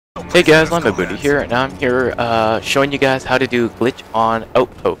Hey guys, I'm MW3 here, and I'm here showing you guys how to do glitch on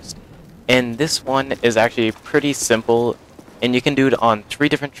Outpost. And this one is actually pretty simple, and you can do it on 3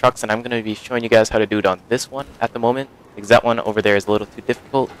 different trucks, and I'm going to be showing you guys how to do it on this one at the moment, because that one over there is a little too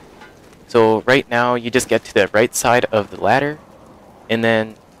difficult. So right now, you just get to the right side of the ladder, and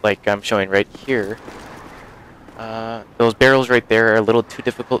then, like I'm showing right here, those barrels right there are a little too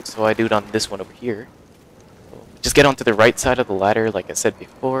difficult, so I do it on this one over here. Just get onto the right side of the ladder like I said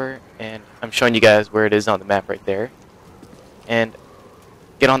before, and I'm showing you guys where it is on the map right there. And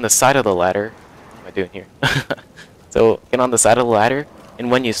get on the side of the ladder. What am I doing here? So get on the side of the ladder, and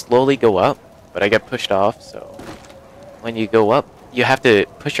when you slowly go up, but I get pushed off, so when you go up, you have to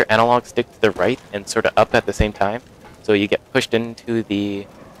push your analog stick to the right and sort of up at the same time, so you get pushed into the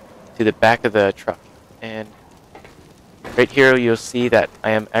back of the truck. And right here, you'll see that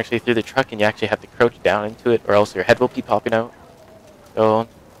I am actually through the truck, and you actually have to crouch down into it, or else your head will be popping out. So,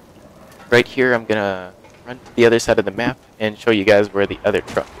 right here, I'm gonna run to the other side of the map and show you guys where the other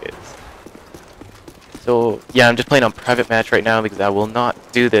truck is. So, yeah, I'm just playing on private match right now because I will not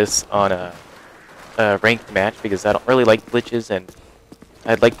do this on a ranked match because I don't really like glitches, and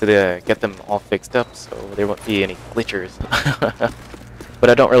I'd like to get them all fixed up so there won't be any glitchers. But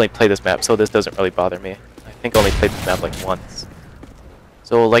I don't really play this map, so this doesn't really bother me. I think I only played this map like once.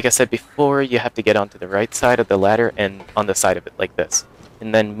 So like I said before, you have to get onto the right side of the ladder and on the side of it like this.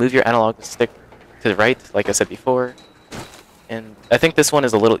 And then move your analog stick to the right, like I said before. And I think this one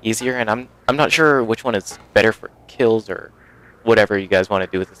is a little easier, and I'm not sure which one is better for kills or whatever you guys want to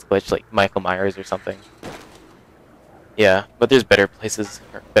do with this glitch, like Michael Myers or something. Yeah, but there's better places,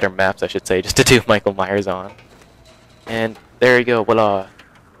 or better maps I should say, just to do Michael Myers on. And there you go, voila.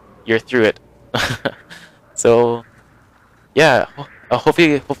 You're through it. So, yeah,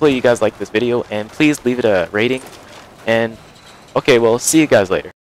 hopefully you guys like this video, and please leave it a rating. And, okay, well, see you guys later.